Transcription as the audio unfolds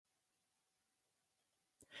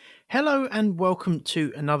Hello and welcome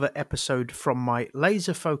to another episode from my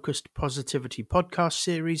laser focused positivity podcast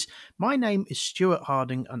series. My name is Stuart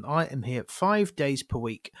Harding and I am here 5 days per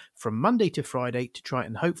week from Monday to Friday to try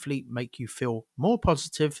and hopefully make you feel more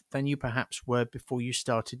positive than you perhaps were before you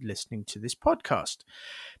started listening to this podcast.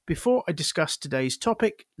 Before I discuss today's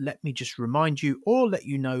topic, let me just remind you or let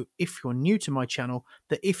you know if you're new to my channel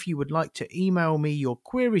that if you would like to email me your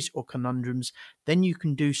queries or conundrums, then you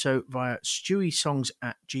can do so via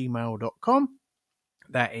steweysongs@gmail.com.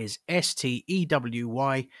 That is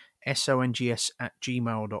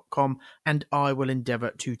steweysongs@gmail.com, and I will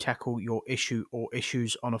endeavour to tackle your issue or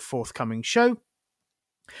issues on a forthcoming show.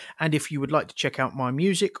 And if you would like to check out my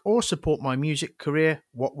music or support my music career,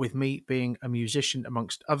 what with me being a musician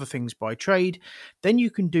amongst other things by trade, then you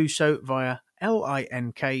can do so via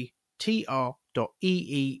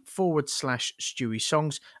linktr.ee/Stewie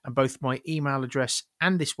Songs, and both my email address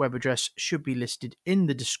and this web address should be listed in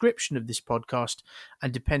the description of this podcast,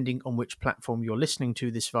 and depending on which platform you're listening to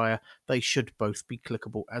this via, they should both be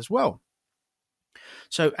clickable as well.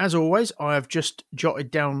 So, as always, I have just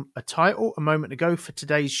jotted down a title a moment ago for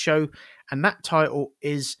today's show, and that title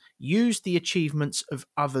is Use the Achievements of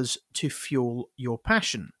Others to Fuel Your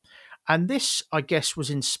Passion. And this, I guess, was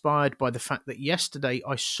inspired by the fact that yesterday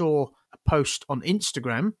I saw a post on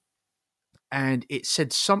Instagram and it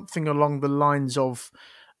said something along the lines of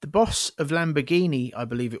the boss of Lamborghini, I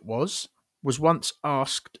believe it was once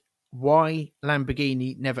asked why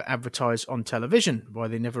Lamborghini never advertise on television, why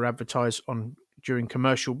they never advertise on during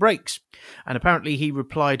commercial breaks. And apparently he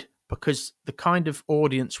replied, because the kind of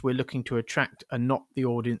audience we're looking to attract are not the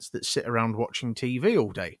audience that sit around watching TV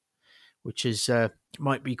all day, which is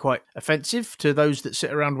might be quite offensive to those that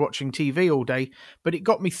sit around watching TV all day. But it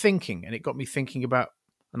got me thinking, and it got me thinking about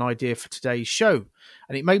an idea for today's show.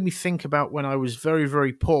 And it made me think about when I was very,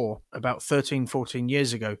 very poor about 13, 14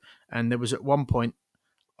 years ago. And there was at one point,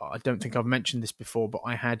 I don't think I've mentioned this before, but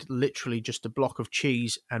I had literally just a block of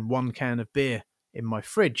cheese and one can of beer in my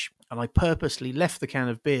fridge. And I purposely left the can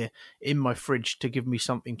of beer in my fridge to give me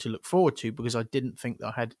something to look forward to, because I didn't think that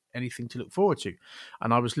I had anything to look forward to.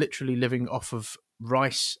 And I was literally living off of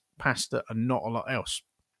rice, pasta, and not a lot else.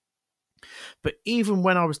 But even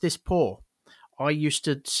when I was this poor, I used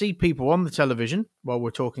to see people on the television while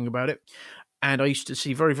we're talking about it. And I used to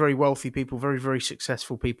see very, very wealthy people, very, very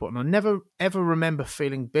successful people. And I never, ever remember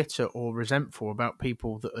feeling bitter or resentful about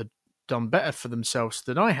people that had done better for themselves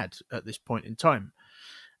than I had at this point in time.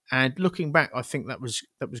 And looking back, I think that was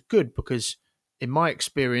good, because in my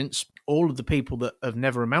experience, all of the people that have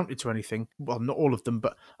never amounted to anything, well, not all of them,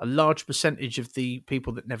 but a large percentage of the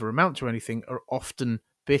people that never amount to anything are often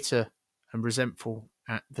bitter and resentful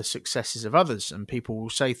at the successes of others. And people will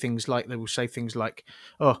say things like,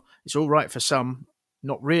 oh, it's all right for some,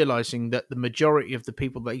 not realizing that the majority of the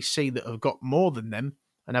people they see that have got more than them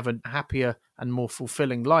and have a happier and more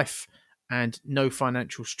fulfilling life and no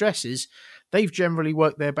financial stresses, they've generally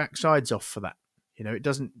worked their backsides off for that. You know, it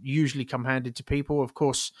doesn't usually come handed to people. Of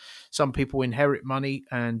course, some people inherit money,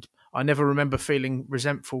 and I never remember feeling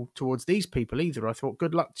resentful towards these people either. I thought,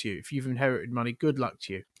 good luck to you. If you've inherited money, good luck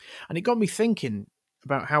to you. And it got me thinking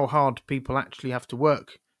about how hard people actually have to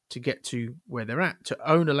work to get to where they're at. To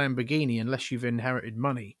own a Lamborghini, unless you've inherited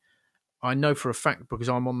money, I know for a fact, because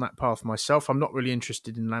I'm on that path myself. I'm not really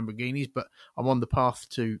interested in Lamborghinis, but I'm on the path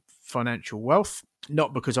to financial wealth.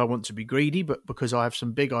 Not because I want to be greedy, but because I have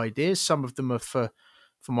some big ideas. Some of them are for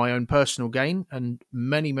my own personal gain, and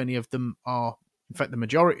many of them are, in fact, the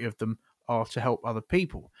majority of them are to help other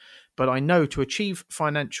people. But I know to achieve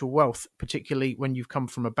financial wealth, particularly when you've come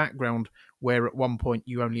from a background where at one point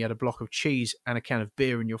you only had a block of cheese and a can of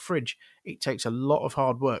beer in your fridge, it takes a lot of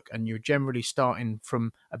hard work, and you're generally starting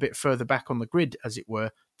from a bit further back on the grid, as it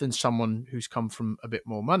were, than someone who's come from a bit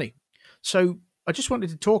more money. So I just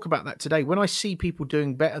wanted to talk about that today. When I see people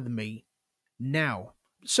doing better than me now,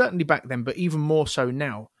 certainly back then, but even more so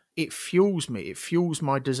now, it fuels me. It fuels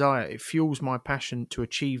my desire. It fuels my passion to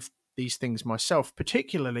achieve these things myself,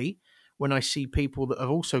 particularly when I see people that have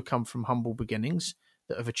also come from humble beginnings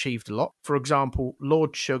that have achieved a lot. For example,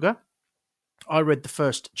 Lord Sugar. I read the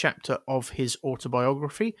first chapter of his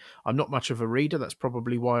autobiography. I'm not much of a reader. That's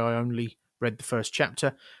probably why I only read the first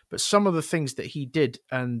chapter. But some of the things that he did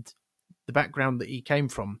and the background that he came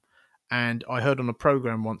from, and I heard on a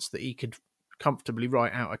program once that he could comfortably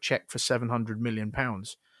write out a check for £700 million.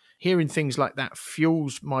 Hearing things like that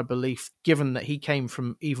fuels my belief, given that he came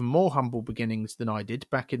from even more humble beginnings than I did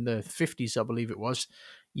back in the 50s, I believe it was,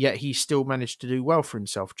 yet he still managed to do well for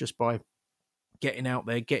himself just by getting out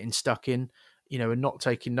there, getting stuck in, and not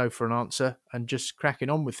taking no for an answer and just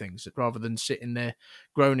cracking on with things rather than sitting there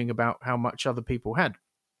groaning about how much other people had.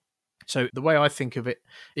 So the way I think of it,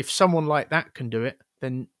 if someone like that can do it,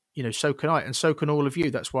 then so can I, and so can all of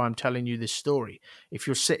you. That's why I'm telling you this story. If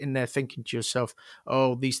you're sitting there thinking to yourself,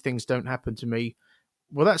 "Oh, these things don't happen to me,"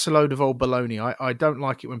 well, that's a load of old baloney. I don't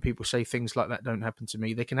like it when people say things like that don't happen to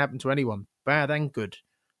me. They can happen to anyone, bad and good.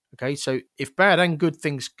 Okay, so if bad and good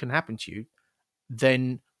things can happen to you,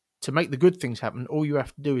 then to make the good things happen, all you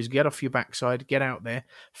have to do is get off your backside, get out there,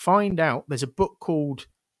 find out. There's a book called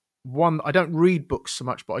one. I don't read books so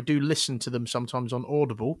much, but I do listen to them sometimes on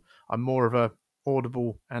Audible. I'm more of a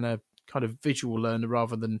Audible and a kind of visual learner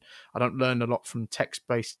rather than, I don't learn a lot from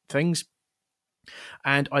text-based things.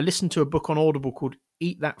 And I listened to a book on Audible called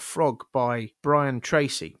Eat That Frog by Brian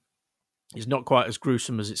Tracy. It's not quite as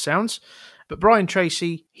gruesome as it sounds, but Brian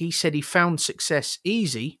Tracy, he said he found success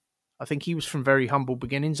easy. I think he was from very humble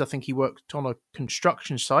beginnings. I think he worked on a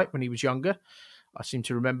construction site when he was younger, I seem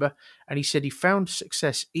to remember. And he said he found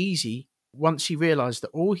success easy once he realized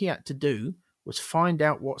that all he had to do was find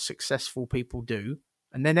out what successful people do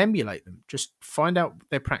and then emulate them. Just find out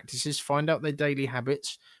their practices, find out their daily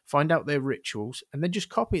habits, find out their rituals, and then just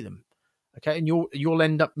copy them. Okay, and you'll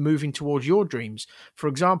end up moving towards your dreams. For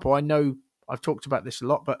example, I know I've talked about this a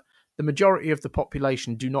lot, but the majority of the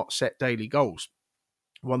population do not set daily goals.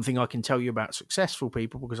 One thing I can tell you about successful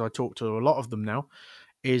people, because I talk to a lot of them now,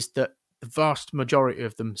 is that the vast majority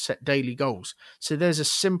of them set daily goals. So there's a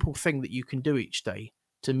simple thing that you can do each day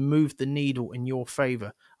to move the needle in your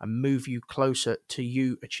favor and move you closer to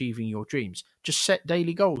you achieving your dreams. Just set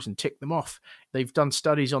daily goals and tick them off. They've done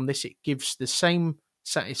studies on this. It gives the same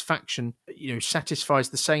satisfaction, satisfies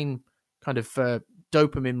the same kind of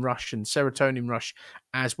dopamine rush and serotonin rush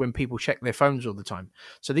as when people check their phones all the time.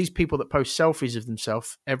 So these people that post selfies of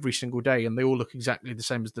themselves every single day and they all look exactly the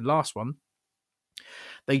same as the last one,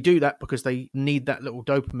 they do that because they need that little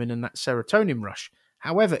dopamine and that serotonin rush.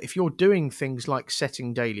 However, if you're doing things like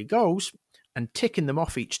setting daily goals and ticking them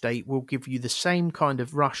off each day will give you the same kind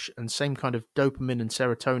of rush and same kind of dopamine and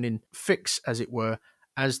serotonin fix, as it were,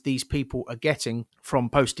 as these people are getting from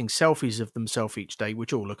posting selfies of themselves each day,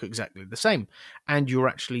 which all look exactly the same. And you're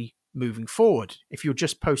actually moving forward. If you're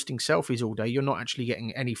just posting selfies all day, you're not actually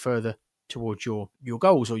getting any further towards your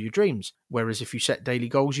goals or your dreams. Whereas if you set daily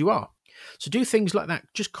goals, you are. So do things like that.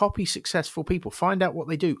 Just copy successful people. Find out what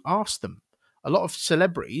they do. Ask them. A lot of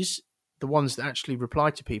celebrities, the ones that actually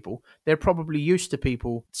reply to people, they're probably used to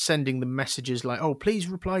people sending them messages like, "Oh, please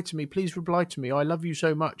reply to me. Please reply to me. I love you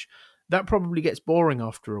so much." That probably gets boring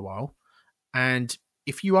after a while. And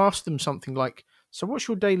if you ask them something like, "So what's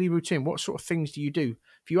your daily routine? What sort of things do you do?"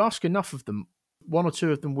 If you ask enough of them, one or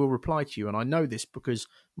two of them will reply to you. And I know this because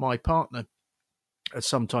my partner has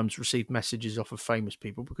sometimes received messages off of famous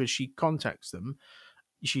people because she contacts them,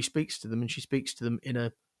 she speaks to them, and she speaks to them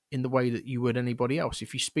in the way that you would anybody else.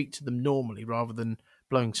 If you speak to them normally rather than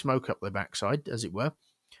blowing smoke up their backside, as it were,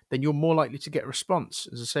 then you're more likely to get a response,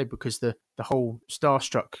 as I say, because the whole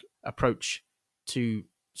starstruck approach to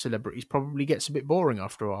celebrities probably gets a bit boring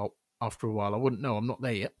after a while. I wouldn't know. I'm not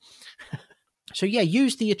there yet. So yeah,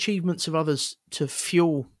 use the achievements of others to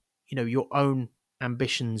fuel, your own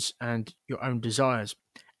ambitions and your own desires.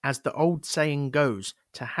 As the old saying goes,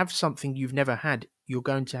 to have something you've never had, you're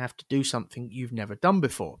going to have to do something you've never done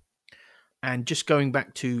before. And just going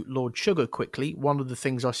back to Lord Sugar quickly, one of the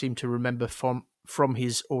things I seem to remember from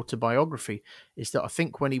his autobiography is that I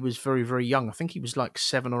think when he was very, very young, I think he was like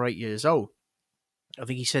 7 or 8 years old, I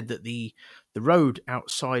think he said that the road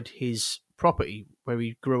outside his property where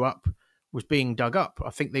he grew up was being dug up. I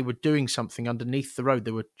think they were doing something underneath the road.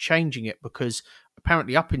 They were changing it because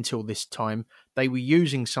apparently up until this time, they were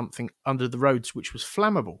using something under the roads which was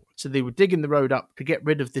flammable. So they were digging the road up to get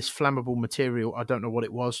rid of this flammable material. I don't know what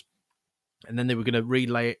it was. And then they were going to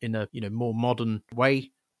relay it in a more modern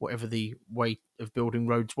way, whatever the way of building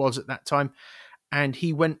roads was at that time. And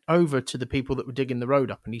he went over to the people that were digging the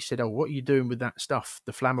road up and he said, "Oh, what are you doing with that stuff,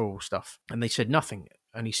 the flammable stuff?" And they said, "Nothing."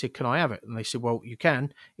 And he said, "Can I have it?" And they said, "Well, you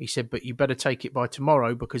can." He said, "But you better take it by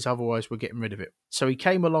tomorrow because otherwise we're getting rid of it." So he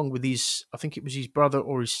came along with I think it was his brother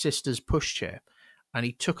or his sister's pushchair, and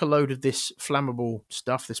he took a load of this flammable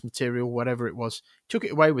stuff, this material, whatever it was, took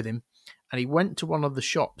it away with him, and he went to one of the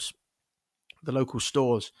shops, the local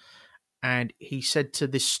stores, and he said to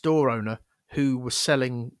this store owner who was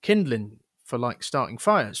selling kindling for like starting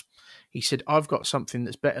fires, he said, "I've got something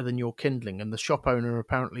that's better than your kindling." And the shop owner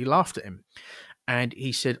apparently laughed at him. And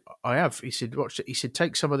he said, "I have." He said, "Watch it." He said,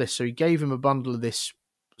 "Take some of this." So he gave him a bundle of this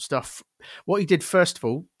stuff. What he did first of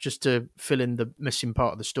all, just to fill in the missing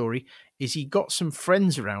part of the story, is he got some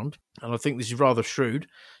friends around, and I think this is rather shrewd.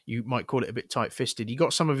 You might call it a bit tight-fisted. He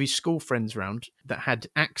got some of his school friends around that had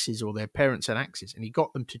axes, or their parents had axes, and he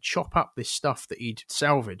got them to chop up this stuff that he'd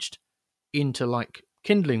salvaged into like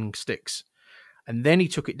kindling sticks. And then he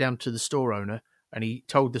took it down to the store owner and he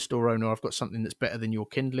told the store owner, I've got something that's better than your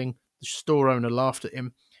kindling. The store owner laughed at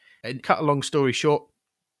him. And cut a long story short,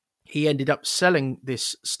 he ended up selling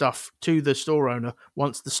this stuff to the store owner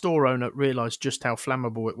once the store owner realized just how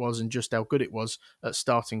flammable it was and just how good it was at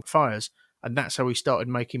starting fires. And that's how he started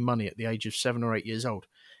making money at the age of 7 or 8 years old.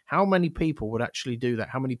 How many people would actually do that?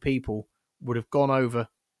 How many people would have gone over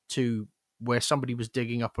to where somebody was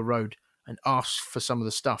digging up a road and asked for some of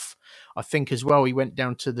the stuff? I think as well, he went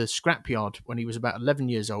down to the scrapyard when he was about 11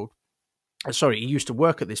 years old. Sorry, he used to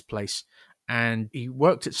work at this place, and he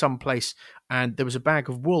worked at some place, and there was a bag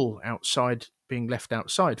of wool outside being left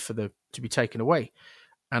outside to be taken away.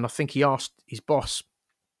 And I think he asked his boss,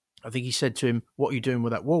 I think he said to him, "What are you doing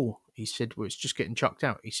with that wool?" He said, "Well, it's just getting chucked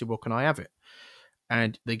out." He said, "Well, can I have it?"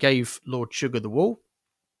 And they gave Lord Sugar the wool,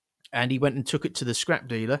 and he went and took it to the scrap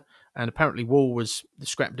dealer. And apparently the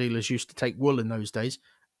scrap dealers used to take wool in those days,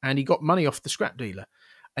 and he got money off the scrap dealer.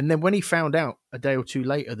 And then when he found out a day or two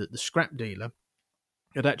later that the scrap dealer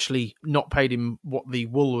had actually not paid him what the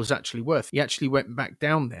wool was actually worth, he actually went back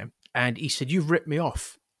down there and he said, "You've ripped me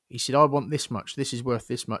off." He said, "I want this much. This is worth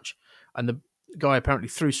this much." And the guy apparently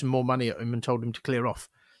threw some more money at him and told him to clear off.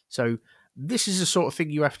 So this is the sort of thing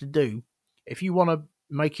you have to do if you want to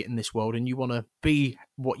make it in this world and you want to be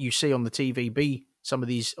what you see on the TV, be some of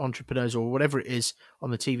these entrepreneurs or whatever it is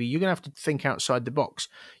on the TV. You're going to have to think outside the box.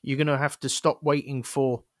 You're going to have to stop waiting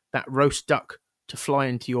for that roast duck to fly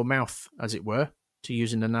into your mouth, as it were, to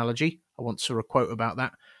use an analogy. I once saw a quote about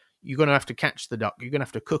that. You're going to have to catch the duck. You're going to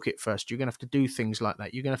have to cook it first. You're going to have to do things like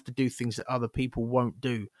that. You're going to have to do things that other people won't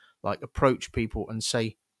do, like approach people and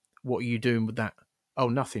say, "What are you doing with that?" "Oh,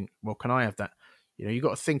 nothing." "Well, can I have that?" You've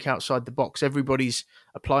got to think outside the box. Everybody's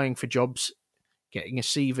applying for jobs, getting a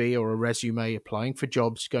CV or a resume, applying for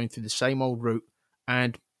jobs, going through the same old route,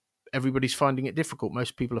 and everybody's finding it difficult.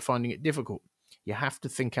 Most people are finding it difficult. You have to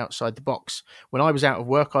think outside the box. When I was out of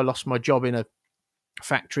work, I lost my job in a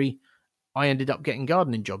factory. I ended up getting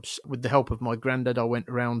gardening jobs. With the help of my granddad, I went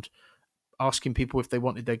around asking people if they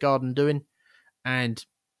wanted their garden doing, and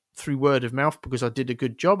through word of mouth, because I did a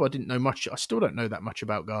good job. I didn't know much. I still don't know that much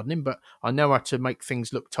about gardening, but I know how to make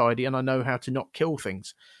things look tidy and I know how to not kill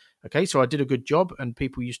things. Okay, so I did a good job, and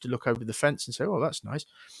people used to look over the fence and say, "Oh, that's nice.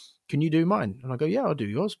 Can you do mine?" And I go, "Yeah, I'll do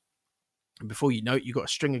yours." And before you know it, you've got a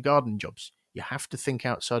string of garden jobs. You have to think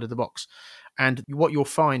outside of the box. And what you'll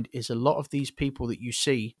find is a lot of these people that you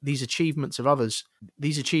see, these achievements of others,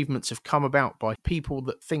 these achievements have come about by people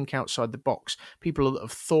that think outside the box, people that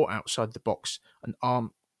have thought outside the box and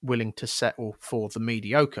aren't willing to settle for the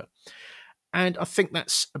mediocre. And I think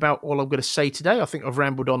that's about all I'm going to say today. I think I've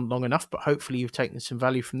rambled on long enough, but hopefully you've taken some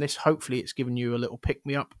value from this. Hopefully it's given you a little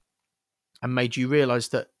pick-me-up and made you realize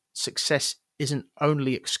that success isn't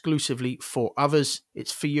only exclusively for others,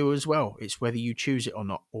 it's for you as well. It's whether you choose it or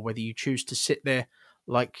not, or whether you choose to sit there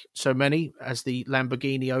like so many, as the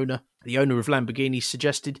Lamborghini owner, the owner of Lamborghini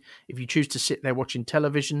suggested. If you choose to sit there watching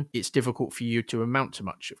television, it's difficult for you to amount to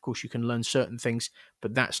much. Of course, you can learn certain things,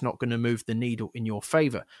 but that's not going to move the needle in your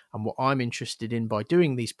favor. And what I'm interested in by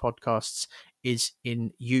doing these podcasts is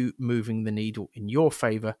in you moving the needle in your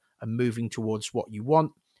favor and moving towards what you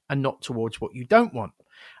want and not towards what you don't want.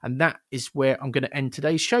 And that is where I'm going to end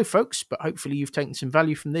today's show, folks. But hopefully you've taken some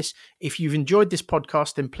value from this. If you've enjoyed this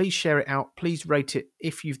podcast, then please share it out. Please rate it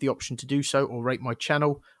if you've the option to do so, or rate my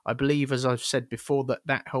channel. I believe, as I've said before,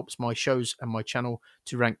 that helps my shows and my channel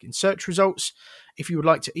to rank in search results. If you would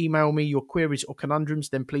like to email me your queries or conundrums,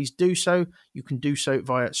 then please do so. You can do so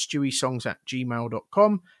via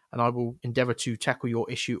stewiesongs@gmail.com, and I will endeavour to tackle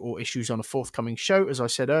your issue or issues on a forthcoming show, as I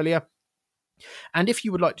said earlier. And if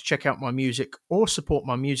you would like to check out my music or support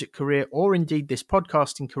my music career, or indeed this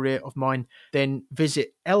podcasting career of mine, then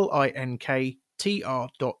visit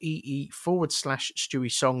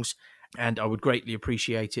linktr.ee/StewieSongs. And I would greatly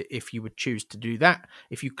appreciate it if you would choose to do that.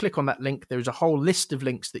 If you click on that link, there is a whole list of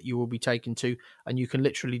links that you will be taken to, and you can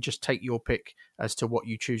literally just take your pick as to what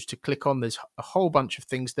you choose to click on. There's a whole bunch of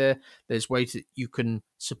things there. There's ways that you can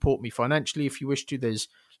support me financially if you wish to. There's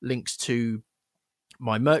links to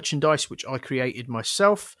my merchandise, which I created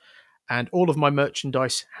myself, and all of my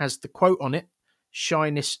merchandise has the quote on it: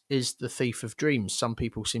 "Shyness is the thief of dreams." Some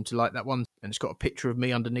people seem to like that one, and it's got a picture of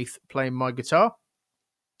me underneath playing my guitar.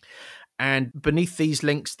 And beneath these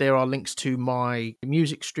links, there are links to my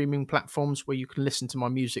music streaming platforms where you can listen to my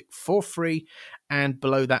music for free. And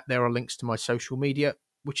below that, there are links to my social media,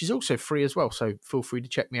 which is also free as well. So feel free to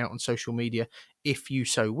check me out on social media if you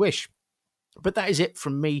so wish. But that is it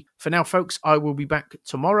from me for now, folks. I will be back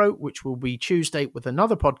tomorrow, which will be Tuesday, with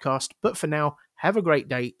another podcast. But for now, Have a great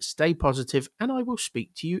day, stay positive, and I will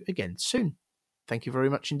speak to you again soon. Thank you very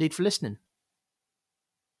much indeed for listening.